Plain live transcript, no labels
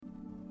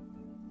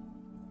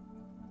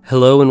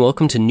Hello and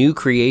welcome to New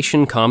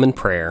Creation Common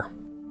Prayer.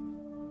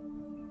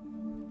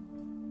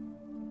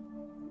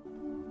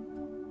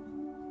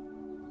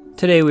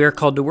 Today we are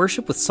called to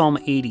worship with Psalm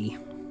 80.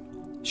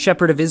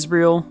 Shepherd of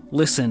Israel,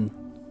 listen.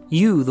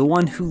 You, the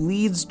one who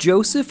leads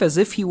Joseph as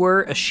if he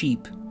were a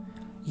sheep.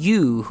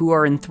 You, who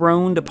are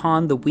enthroned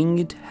upon the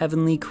winged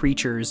heavenly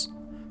creatures.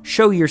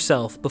 Show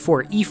yourself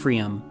before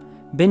Ephraim,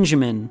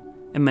 Benjamin,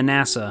 and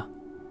Manasseh.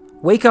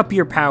 Wake up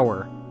your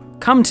power.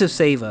 Come to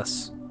save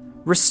us.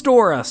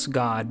 Restore us,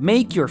 God.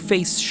 Make your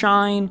face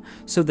shine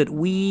so that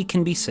we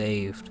can be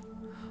saved.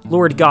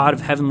 Lord God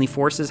of heavenly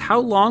forces, how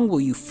long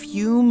will you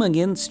fume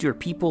against your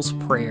people's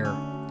prayer?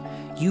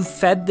 You've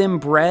fed them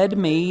bread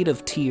made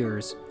of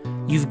tears.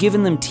 You've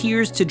given them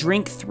tears to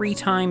drink 3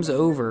 times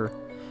over.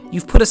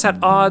 You've put us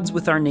at odds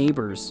with our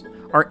neighbors.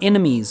 Our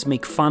enemies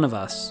make fun of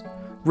us.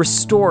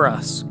 Restore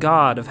us,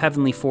 God of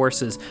heavenly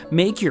forces.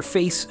 Make your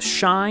face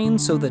shine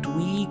so that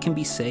we can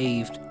be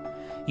saved.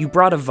 You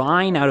brought a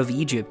vine out of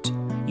Egypt.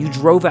 You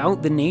drove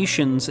out the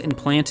nations and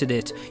planted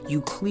it.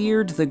 You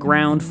cleared the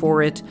ground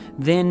for it.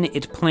 Then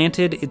it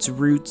planted its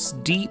roots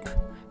deep,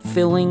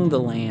 filling the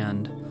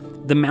land.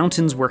 The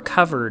mountains were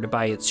covered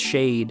by its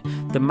shade.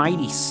 The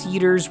mighty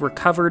cedars were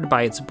covered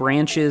by its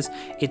branches.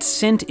 It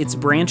sent its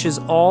branches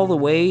all the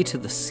way to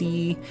the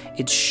sea.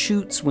 Its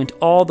shoots went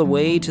all the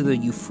way to the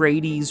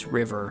Euphrates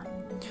River.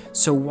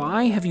 So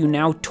why have you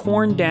now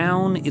torn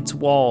down its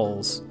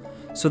walls,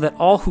 so that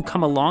all who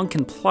come along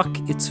can pluck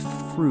its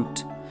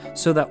fruit,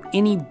 so that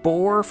any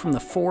boar from the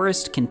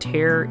forest can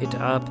tear it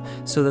up,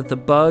 so that the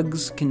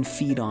bugs can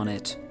feed on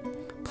it?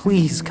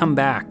 Please come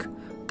back,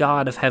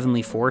 God of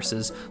heavenly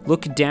forces.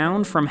 Look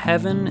down from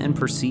heaven and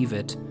perceive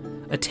it.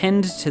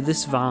 Attend to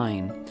this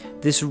vine,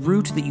 this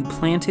root that you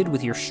planted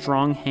with your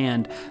strong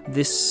hand,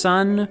 this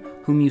son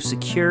whom you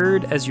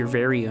secured as your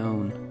very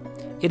own.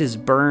 It is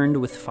burned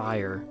with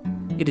fire.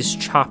 It is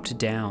chopped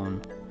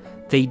down.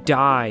 They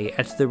die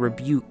at the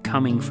rebuke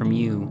coming from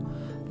you.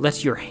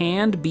 Let your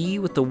hand be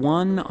with the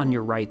one on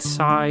your right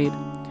side,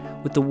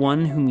 with the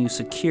one whom you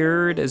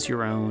secured as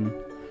your own.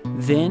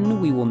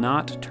 Then we will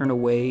not turn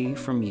away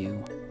from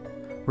you.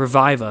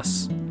 Revive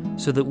us,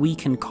 so that we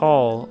can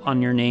call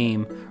on your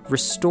name.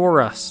 Restore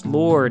us,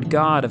 Lord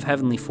God of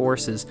heavenly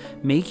forces.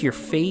 Make your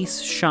face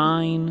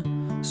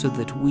shine, so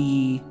that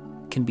we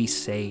can be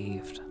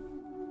saved.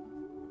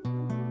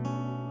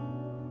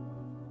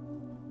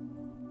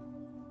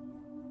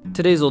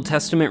 Today's Old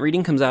Testament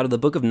reading comes out of the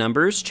book of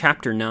Numbers,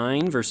 chapter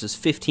 9, verses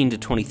 15 to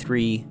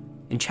 23,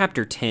 and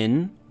chapter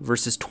 10,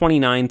 verses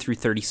 29 through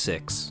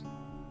 36.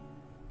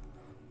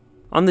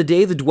 On the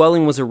day the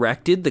dwelling was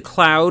erected, the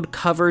cloud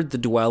covered the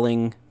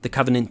dwelling, the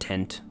covenant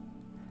tent.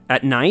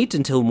 At night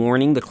until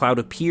morning, the cloud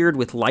appeared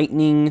with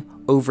lightning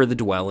over the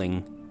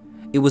dwelling.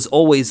 It was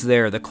always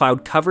there. The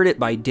cloud covered it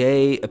by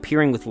day,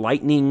 appearing with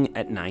lightning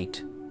at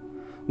night.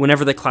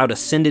 Whenever the cloud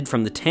ascended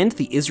from the tent,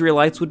 the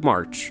Israelites would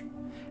march,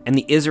 and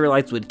the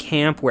Israelites would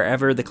camp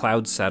wherever the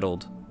cloud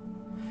settled.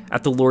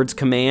 At the Lord's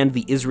command,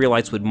 the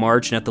Israelites would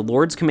march, and at the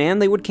Lord's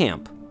command, they would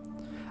camp.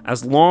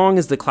 As long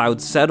as the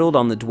cloud settled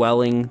on the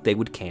dwelling, they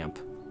would camp.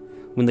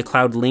 When the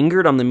cloud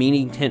lingered on the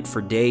meeting tent for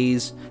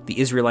days,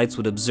 the Israelites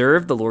would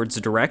observe the Lord's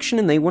direction,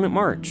 and they wouldn't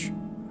march.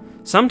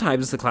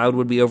 Sometimes the cloud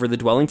would be over the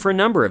dwelling for a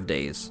number of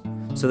days,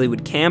 so they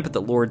would camp at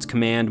the Lord's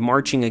command,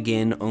 marching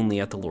again only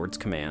at the Lord's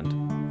command.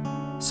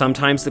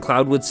 Sometimes the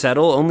cloud would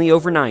settle only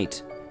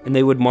overnight, and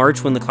they would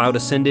march when the cloud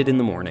ascended in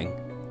the morning.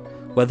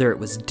 Whether it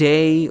was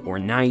day or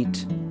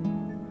night,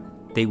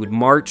 they would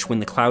march when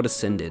the cloud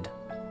ascended.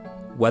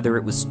 Whether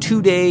it was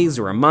 2 days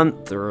or a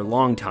month or a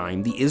long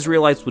time, the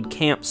Israelites would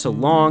camp so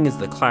long as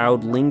the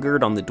cloud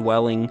lingered on the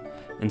dwelling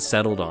and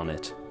settled on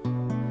it.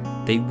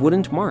 They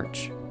wouldn't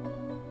march.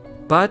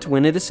 But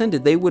when it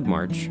ascended, they would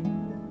march.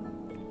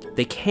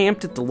 They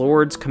camped at the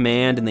Lord's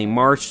command, and they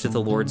marched at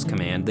the Lord's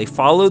command. They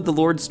followed the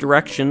Lord's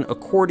direction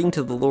according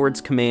to the Lord's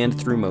command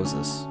through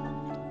Moses.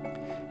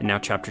 And now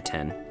chapter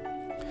 10.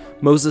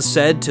 Moses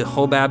said to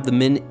Hobab the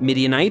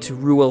Midianite,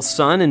 Reuel's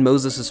son and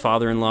Moses'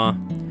 father-in-law,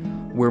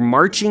 "We're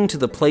marching to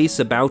the place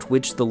about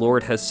which the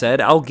Lord has said,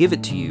 'I'll give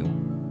it to you.'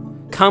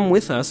 Come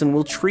with us and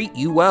we'll treat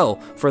you well,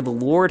 for the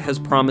Lord has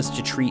promised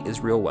to treat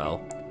Israel well."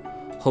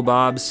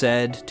 Hobab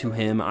said to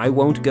him, "I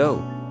won't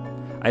go.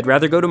 I'd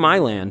rather go to my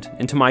land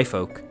and to my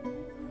folk."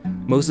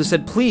 Moses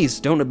said, "Please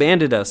don't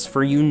abandon us,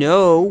 for you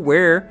know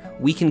where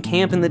we can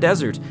camp in the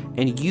desert,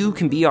 and you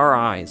can be our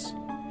eyes.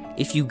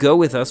 If you go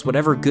with us,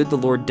 whatever good the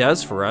Lord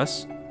does for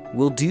us,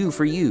 we'll do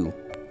for you."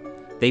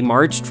 They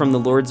marched from the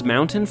Lord's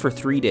mountain for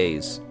 3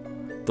 days.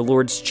 The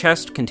Lord's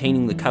chest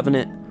containing the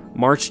covenant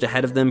marched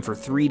ahead of them for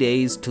 3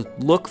 days to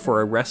look for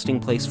a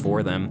resting place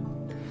for them.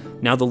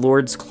 Now the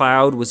Lord's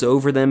cloud was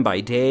over them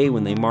by day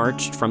when they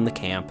marched from the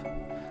camp.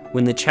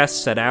 When the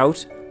chest set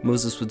out,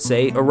 Moses would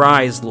say,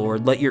 "Arise,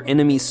 Lord, let your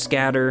enemies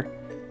scatter,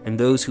 and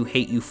those who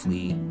hate you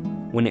flee."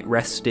 When it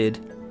rested,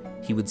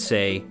 he would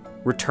say,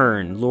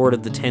 "Return, Lord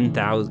of the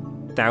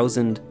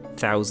 10,000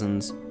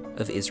 thousands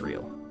of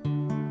Israel."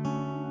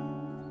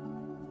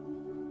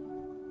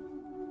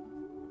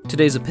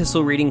 Today's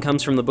epistle reading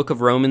comes from the book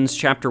of Romans,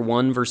 chapter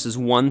 1, verses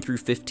 1 through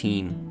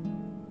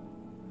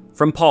 15.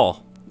 From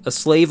Paul, a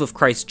slave of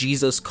Christ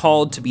Jesus,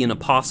 called to be an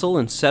apostle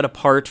and set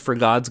apart for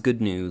God's good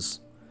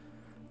news.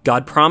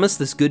 God promised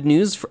this good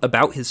news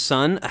about his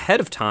Son ahead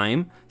of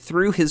time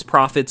through his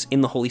prophets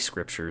in the Holy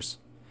Scriptures.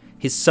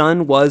 His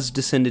Son was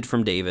descended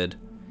from David.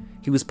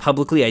 He was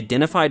publicly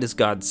identified as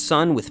God's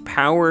Son with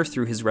power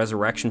through his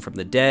resurrection from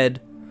the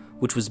dead,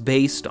 which was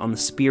based on the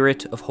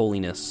Spirit of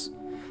holiness.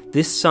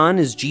 This Son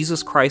is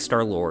Jesus Christ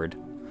our Lord.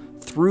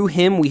 Through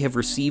him we have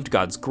received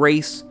God's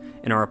grace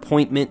and our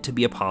appointment to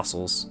be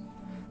apostles.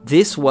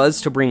 This was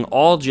to bring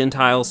all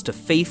Gentiles to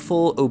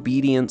faithful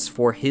obedience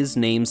for his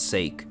name's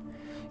sake.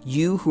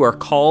 You who are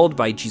called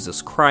by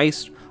Jesus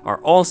Christ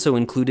are also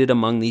included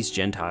among these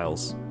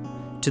Gentiles.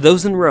 To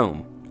those in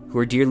Rome, who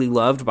are dearly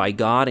loved by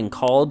God and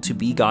called to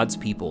be God's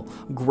people,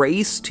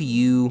 grace to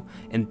you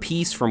and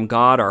peace from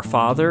God our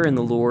Father and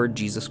the Lord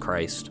Jesus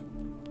Christ.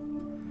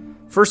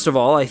 First of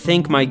all, I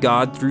thank my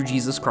God through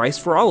Jesus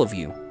Christ for all of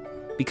you,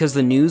 because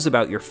the news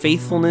about your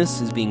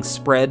faithfulness is being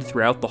spread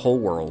throughout the whole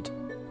world.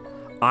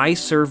 I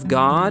serve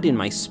God in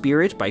my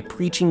spirit by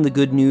preaching the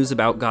good news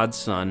about God's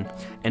Son,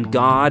 and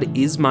God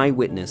is my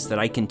witness that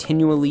I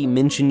continually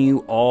mention you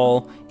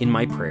all in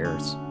my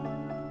prayers.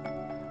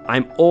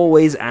 I'm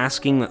always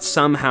asking that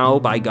somehow,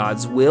 by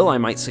God's will, I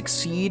might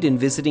succeed in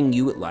visiting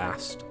you at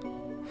last.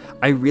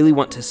 I really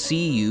want to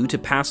see you to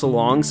pass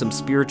along some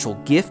spiritual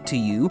gift to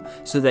you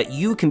so that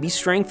you can be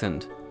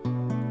strengthened.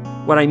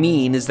 What I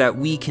mean is that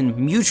we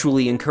can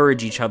mutually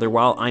encourage each other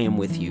while I am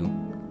with you.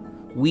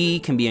 We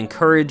can be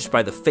encouraged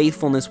by the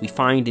faithfulness we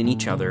find in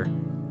each other,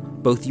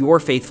 both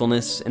your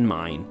faithfulness and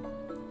mine.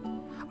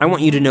 I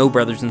want you to know,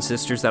 brothers and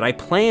sisters, that I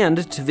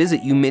planned to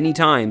visit you many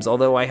times,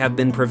 although I have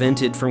been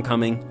prevented from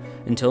coming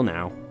until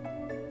now.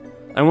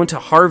 I want to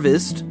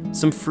harvest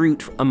some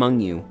fruit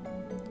among you,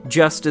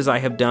 just as I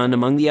have done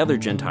among the other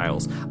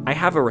Gentiles. I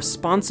have a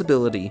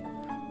responsibility,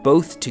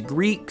 both to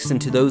Greeks and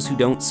to those who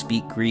don't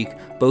speak Greek,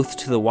 both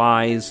to the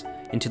wise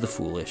and to the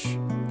foolish.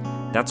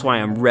 That's why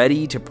I'm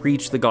ready to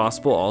preach the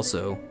gospel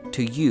also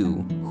to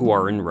you who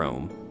are in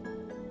Rome.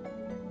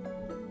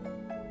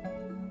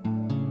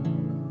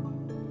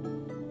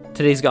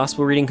 Today's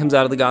gospel reading comes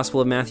out of the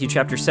Gospel of Matthew,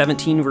 chapter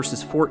 17,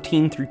 verses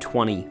 14 through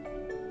 20.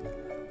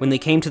 When they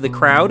came to the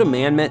crowd, a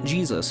man met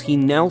Jesus. He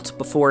knelt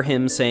before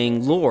him,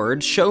 saying,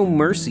 "Lord, show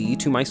mercy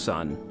to my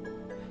son.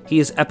 He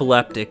is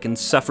epileptic and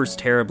suffers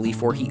terribly,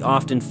 for he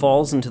often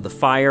falls into the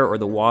fire or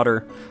the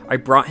water. I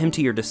brought him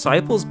to your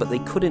disciples, but they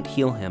couldn't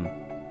heal him."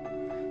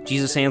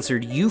 Jesus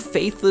answered, "You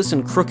faithless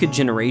and crooked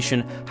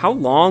generation, how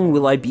long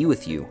will I be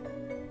with you?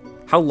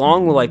 How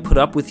long will I put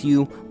up with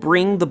you?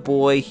 Bring the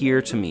boy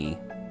here to me."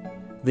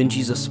 Then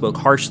Jesus spoke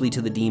harshly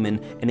to the demon,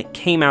 and it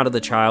came out of the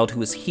child, who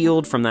was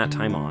healed from that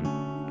time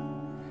on.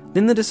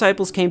 Then the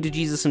disciples came to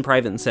Jesus in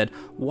private and said,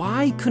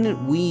 "Why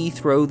couldn't we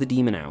throw the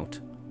demon out?"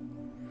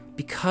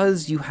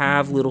 "Because you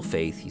have little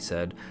faith," he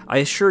said. "I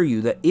assure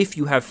you that if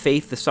you have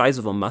faith the size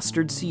of a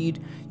mustard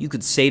seed, you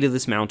could say to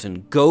this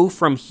mountain, 'Go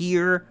from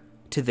here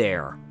to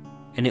there,'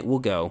 and it will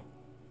go.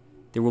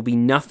 There will be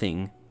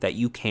nothing that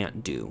you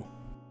can't do."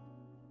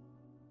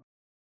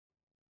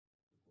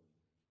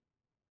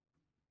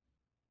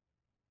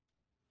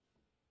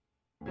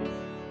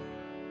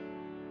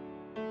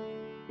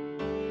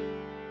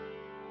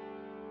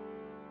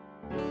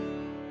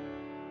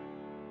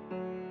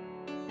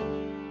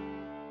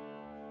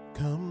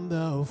 Come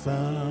thou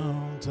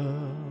fount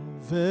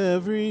of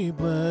every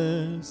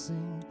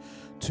blessing,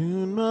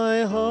 tune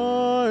my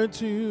heart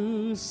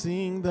to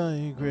sing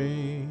thy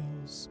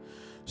grace.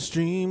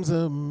 Streams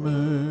of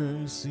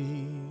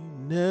mercy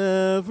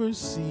never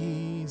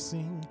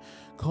ceasing,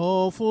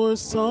 call for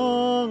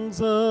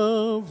songs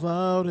of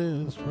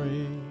loudest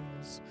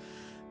praise.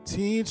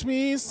 Teach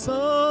me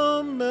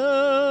some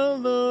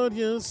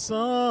melodious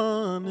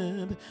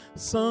sonnet,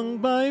 sung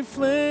by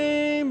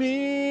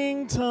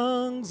flaming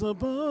tongues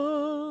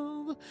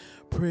above.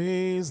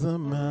 Praise the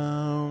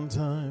mount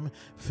I'm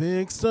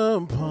fixed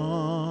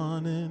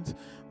upon it,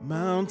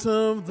 mount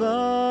of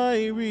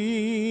thy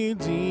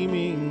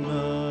redeeming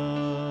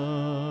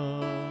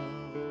love.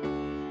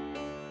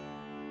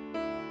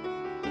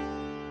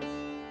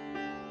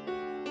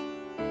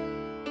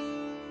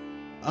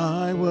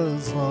 I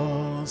was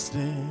lost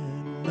in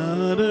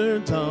utter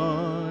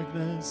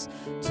darkness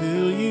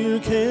till you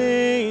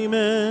came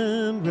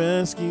and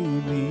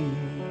rescued me.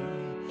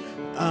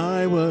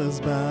 I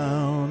was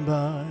bound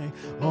by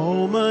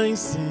all my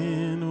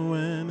sin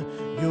when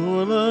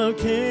your love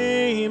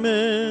came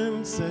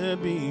and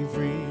set me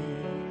free.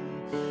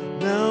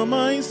 Now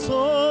my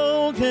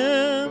soul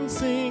can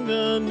sing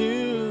a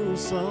new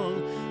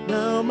song.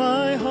 Now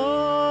my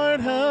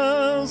heart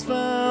has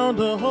found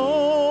a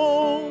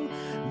home.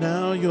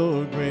 Now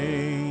your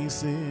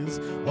grace is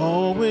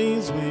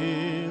always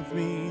with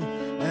me,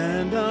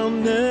 and I'll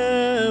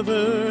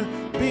never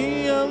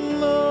be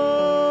alone.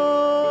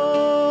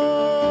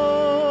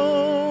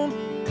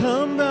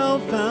 Come thou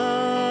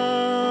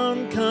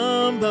fount,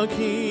 come thou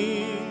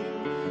King,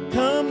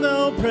 come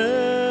thou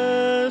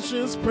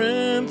precious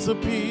Prince of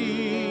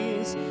Peace.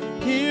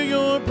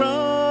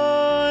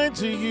 pride,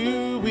 to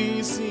you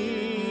we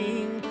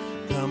sing.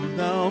 Come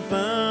thou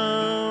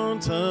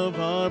fount of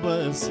our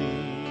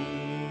blessing.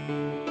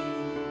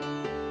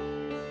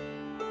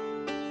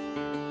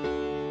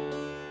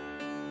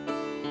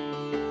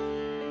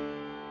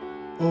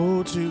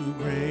 Oh, to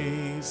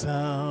grace,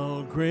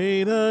 how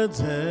great a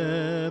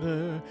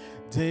debtor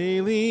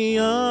daily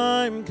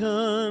I'm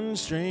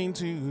constrained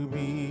to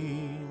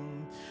be.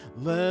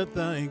 Let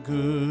thy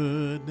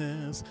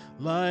goodness,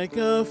 like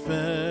a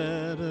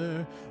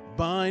fetter,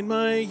 bind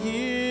my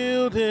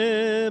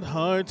yielded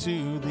heart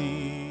to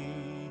thee.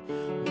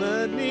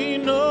 Let me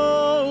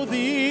know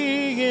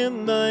thee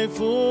in thy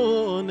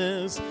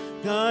fullness,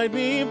 guide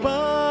me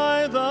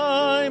by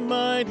thy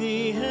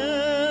mighty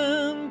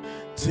hand,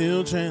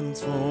 till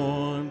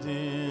transformed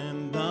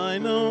in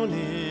thine own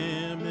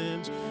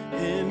image,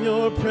 in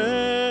your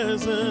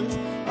presence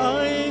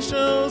I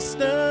shall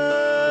stand.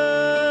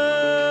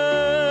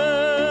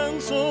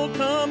 So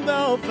come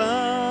thou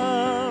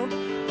fount,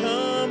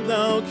 come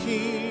thou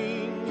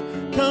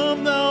King,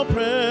 come thou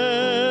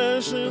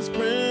precious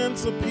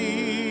Prince of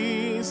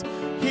Peace.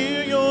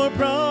 Hear your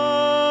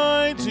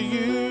bride, to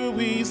you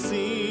we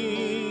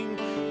sing.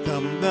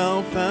 Come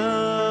thou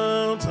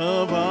fount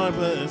of our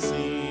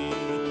blessing.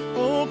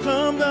 Oh,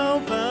 come thou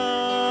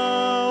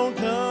fount,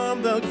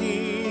 come thou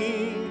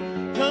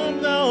King,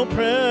 come thou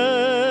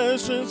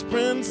precious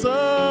Prince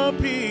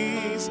of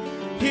Peace.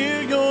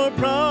 Hear your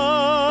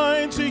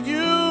bride, to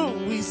you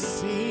we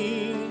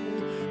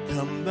sing.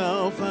 Come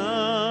thou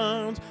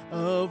fount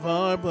of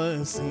our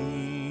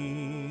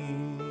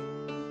blessing.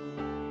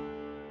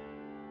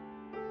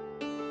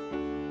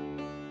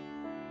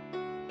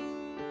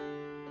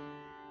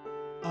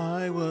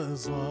 I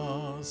was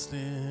lost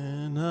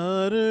in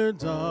utter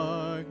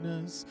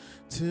darkness,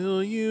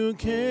 till you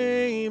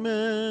came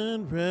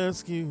and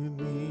rescued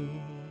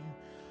me.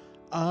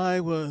 I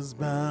was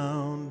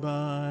bound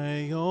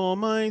by all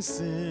my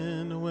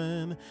sin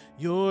when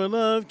your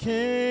love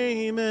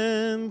came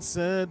and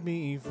set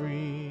me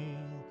free.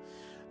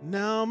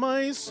 Now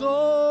my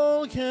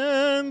soul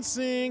can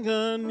sing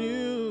a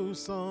new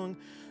song.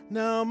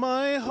 Now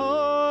my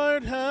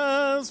heart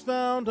has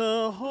found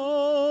a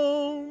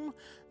home.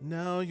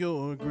 Now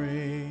your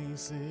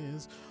grace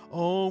is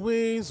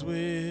always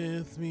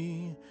with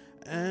me,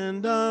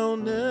 and I'll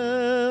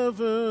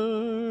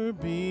never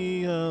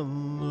be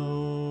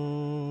alone.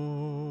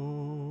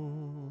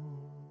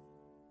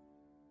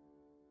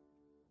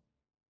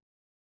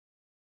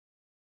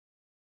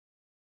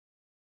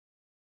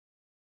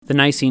 The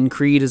Nicene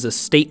Creed is a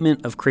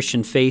statement of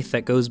Christian faith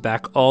that goes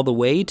back all the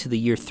way to the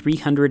year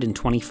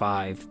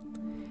 325.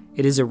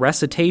 It is a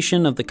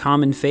recitation of the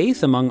common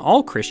faith among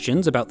all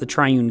Christians about the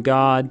triune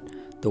God,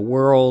 the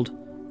world,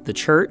 the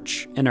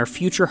church, and our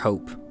future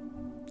hope.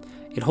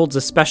 It holds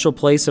a special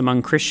place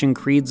among Christian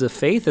creeds of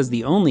faith as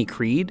the only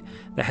creed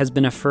that has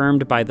been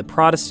affirmed by the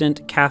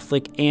Protestant,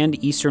 Catholic,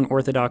 and Eastern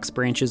Orthodox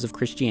branches of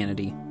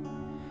Christianity.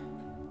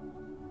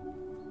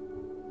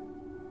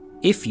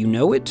 If you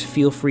know it,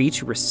 feel free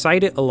to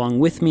recite it along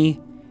with me.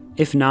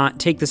 If not,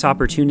 take this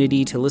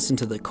opportunity to listen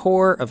to the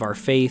core of our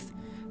faith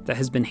that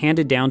has been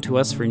handed down to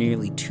us for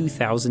nearly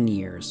 2,000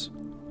 years.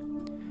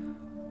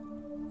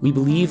 We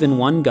believe in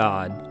one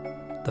God,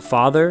 the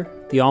Father,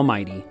 the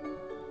Almighty,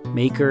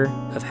 maker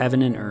of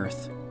heaven and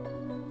earth,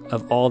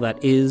 of all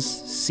that is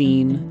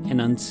seen and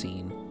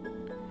unseen.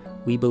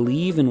 We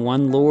believe in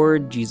one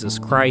Lord, Jesus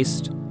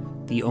Christ,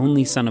 the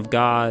only Son of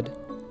God,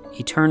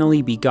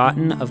 eternally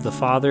begotten of the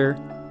Father,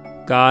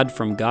 God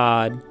from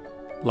God,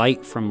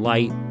 light from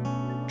light,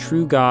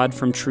 true God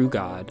from true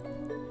God,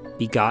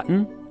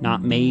 begotten,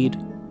 not made,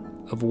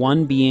 of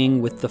one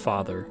being with the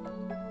Father.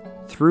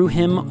 Through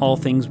him all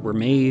things were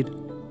made.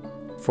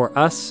 For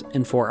us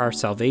and for our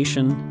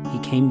salvation, he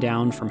came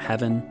down from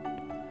heaven.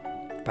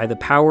 By the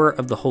power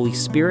of the Holy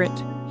Spirit,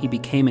 he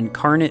became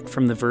incarnate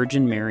from the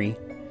Virgin Mary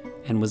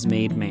and was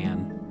made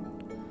man.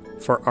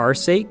 For our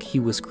sake, he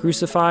was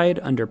crucified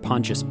under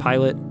Pontius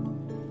Pilate.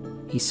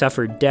 He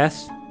suffered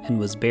death and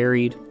was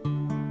buried.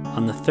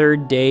 On the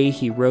third day,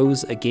 he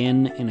rose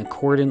again in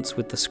accordance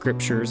with the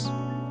Scriptures.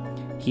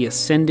 He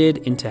ascended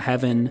into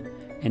heaven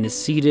and is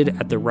seated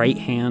at the right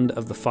hand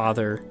of the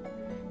Father.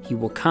 He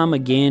will come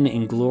again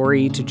in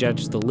glory to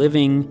judge the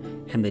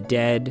living and the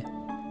dead,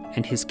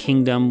 and his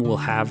kingdom will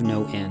have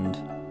no end.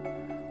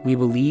 We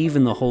believe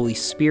in the Holy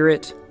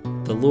Spirit,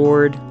 the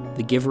Lord,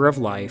 the giver of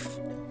life,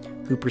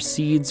 who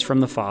proceeds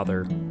from the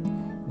Father.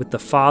 With the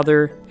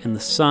Father and the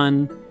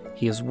Son,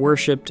 he is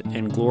worshipped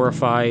and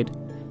glorified.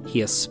 He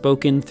has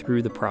spoken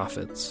through the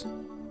prophets.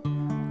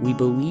 We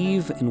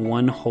believe in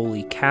one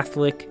holy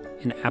Catholic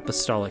and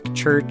Apostolic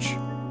Church.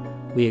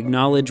 We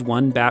acknowledge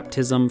one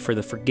baptism for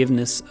the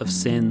forgiveness of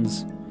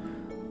sins.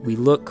 We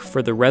look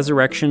for the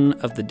resurrection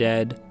of the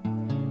dead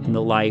and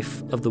the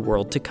life of the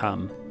world to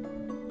come.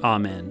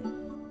 Amen.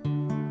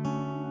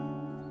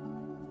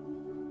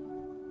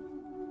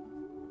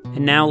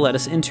 And now let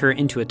us enter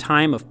into a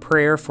time of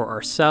prayer for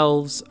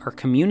ourselves, our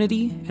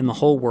community, and the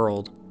whole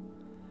world.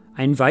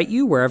 I invite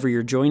you, wherever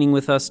you're joining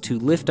with us, to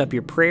lift up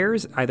your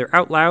prayers, either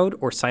out loud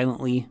or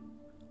silently.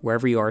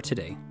 wherever you are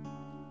today.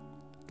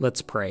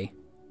 Let's pray.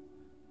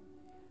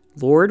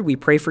 Lord, we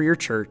pray for your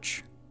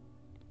church,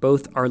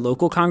 both our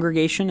local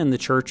congregation and the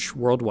church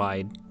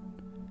worldwide.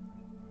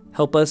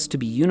 Help us to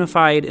be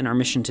unified in our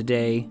mission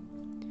today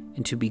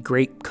and to be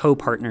great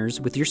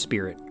co-partners with your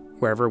Spirit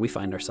wherever we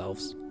find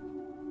ourselves.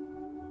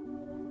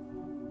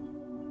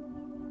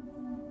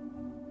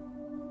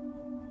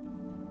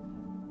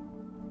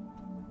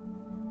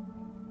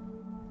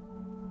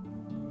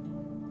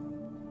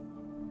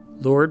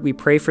 Lord, we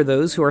pray for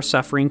those who are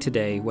suffering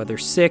today, whether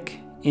sick,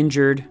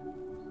 injured,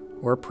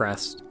 or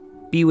oppressed.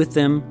 Be with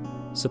them,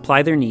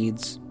 supply their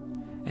needs,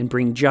 and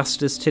bring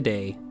justice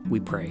today, we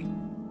pray.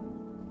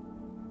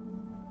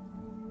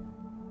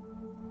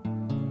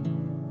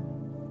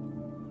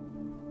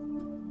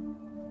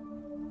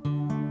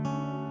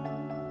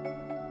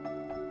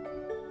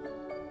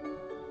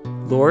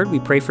 Lord, we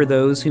pray for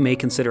those who may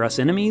consider us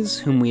enemies,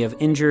 whom we have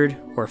injured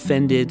or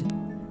offended.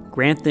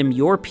 Grant them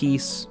your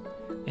peace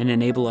and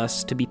enable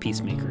us to be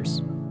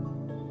peacemakers.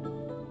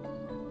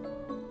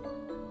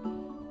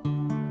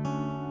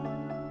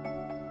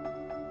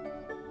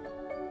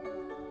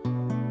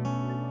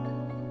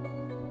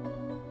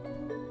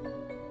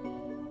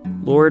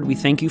 Lord, we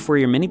thank you for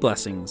your many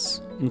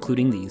blessings,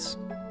 including these.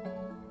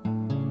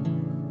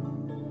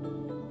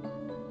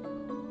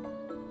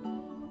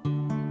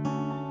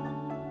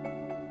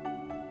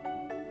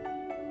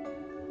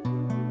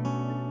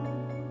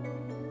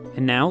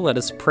 And now let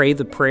us pray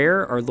the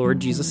prayer our Lord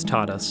Jesus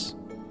taught us.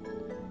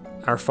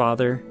 Our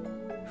Father,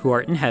 who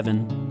art in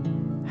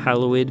heaven,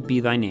 hallowed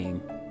be thy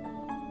name.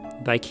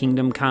 Thy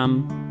kingdom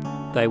come,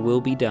 thy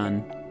will be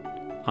done,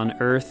 on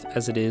earth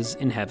as it is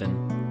in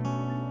heaven.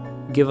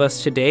 Give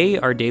us today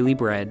our daily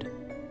bread,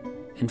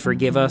 and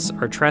forgive us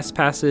our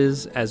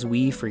trespasses as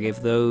we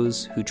forgive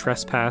those who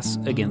trespass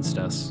against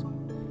us.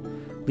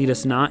 Lead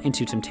us not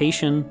into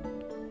temptation,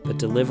 but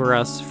deliver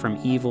us from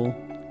evil.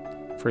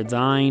 For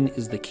thine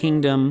is the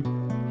kingdom,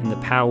 and the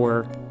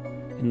power,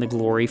 and the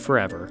glory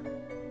forever.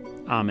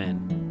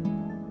 Amen.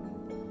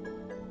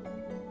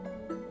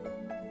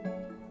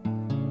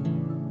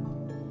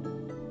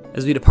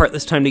 As we depart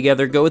this time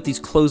together, go with these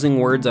closing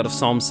words out of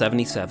Psalm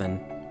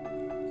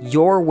 77.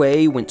 Your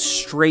way went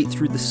straight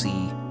through the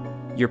sea.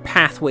 Your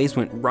pathways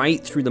went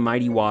right through the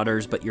mighty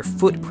waters, but your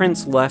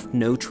footprints left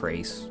no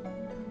trace.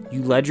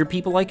 You led your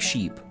people like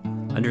sheep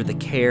under the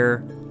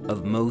care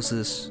of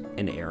Moses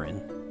and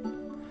Aaron.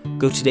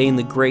 Go today in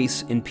the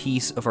grace and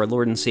peace of our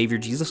Lord and Savior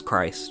Jesus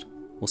Christ.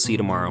 We'll see you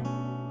tomorrow.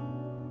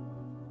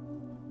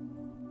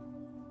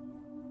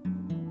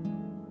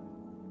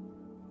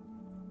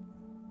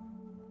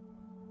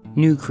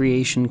 New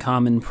Creation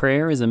Common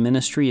Prayer is a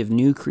ministry of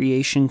New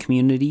Creation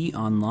Community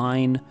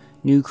Online,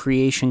 New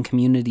Creation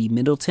Community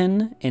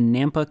Middleton, and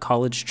Nampa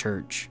College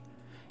Church.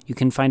 You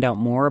can find out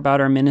more about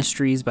our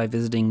ministries by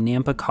visiting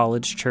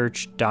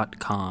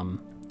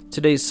nampacollegechurch.com.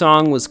 Today's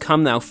song was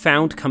Come Thou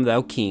Fount, Come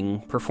Thou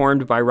King,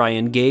 performed by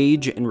Ryan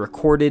Gage and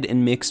recorded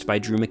and mixed by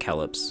Drew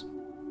McKellips.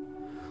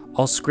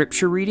 All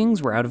scripture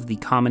readings were out of the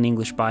Common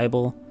English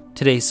Bible.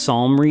 Today's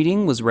psalm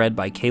reading was read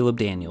by Caleb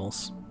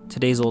Daniels.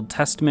 Today's Old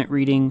Testament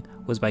reading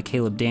was by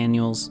Caleb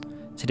Daniels.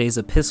 Today's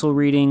epistle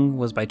reading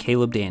was by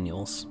Caleb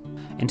Daniels.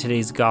 And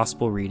today's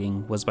gospel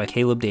reading was by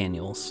Caleb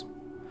Daniels.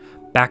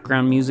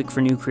 Background music for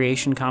New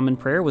Creation Common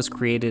Prayer was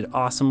created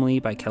awesomely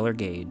by Keller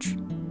Gage.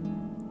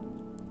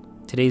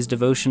 Today's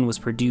devotion was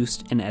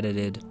produced and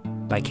edited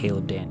by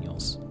Caleb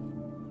Daniels.